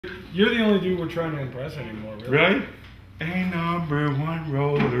You're the only dude we're trying to impress anymore, really. Really? A #1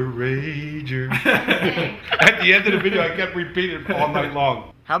 roller rager. At the end of the video, I kept repeating it all night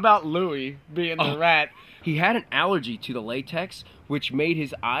long. How about Louie being the rat? He had an allergy to the latex, which made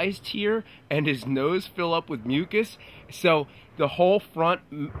his eyes tear and his nose fill up with mucus. So the whole front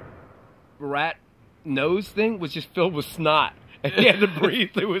rat nose thing was just filled with snot. And he had to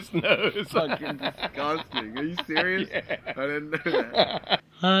breathe through his nose. Fucking disgusting. Are you serious? Yeah. I didn't know that.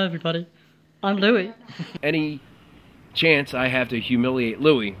 Hi everybody, I'm Louie. Any chance I have to humiliate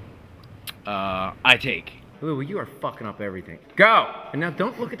Louie, I take. Louie, you are fucking up everything. Go! And now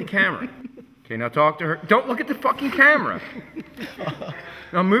don't look at the camera. Okay, now talk to her. Don't look at the fucking camera.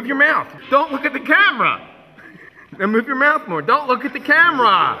 Now move your mouth. Don't look at the camera. Now move your mouth more. Don't look at the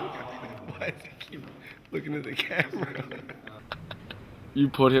camera. Why does he keep looking at the camera? You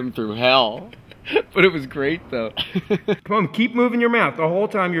put him through hell. But it was great though. Come on, keep moving your mouth. The whole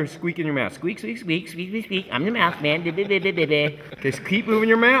time you're squeaking your mouth. Squeak, squeak, squeak, squeak, squeak, squeak. I'm the mouth man. Just keep moving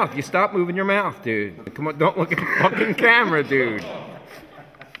your mouth. You stop moving your mouth, dude. Come on, don't look at the fucking camera, dude.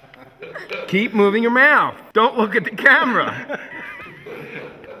 Keep moving your mouth. Don't look at the camera.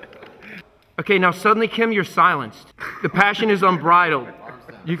 Okay, now suddenly, Kim, you're silenced. The passion is unbridled.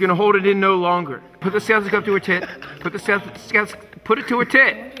 You can hold it in no longer. Put the stethoscope to her tit. Put it to her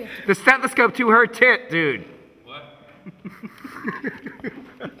tit. The stethoscope to her tit, dude. What?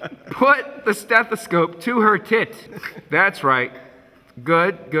 Put the stethoscope to her tit. That's right.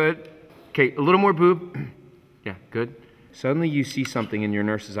 Good, good. Okay, a little more boob. Yeah, good. Suddenly you see something in your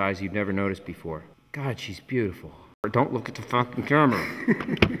nurse's eyes you've never noticed before. God, she's beautiful. Don't look at the fucking camera.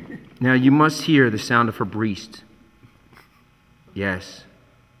 Now you must hear the sound of her breast. Yes.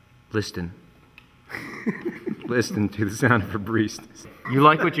 Listen. Listen to the sound of her breast. You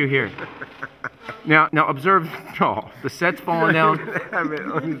like what you hear. Now observe. Oh, the set's falling down.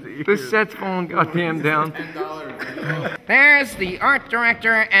 The set's falling goddamn down. There's the art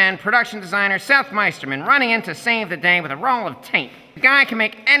director and production designer Seth Meisterman running in to save the day with a roll of tape. The guy can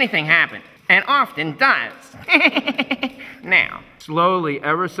make anything happen, and often does. Now. Slowly,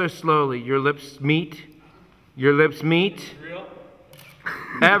 ever so slowly, your lips meet. Your lips meet. Real?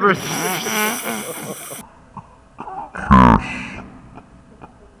 Ever so...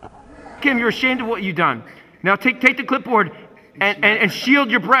 Kim, you're ashamed of what you've done. Now take the clipboard and shield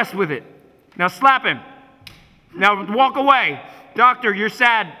your breast with it. Now slap him. Now walk away. Doctor, you're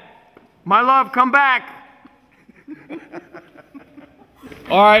sad. My love, come back.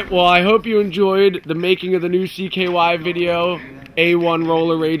 Alright, well I hope you enjoyed the making of the new CKY video, A1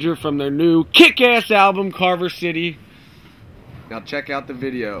 Roller Rager from their new kick-ass album, Carver City. Now check out the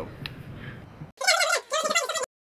video.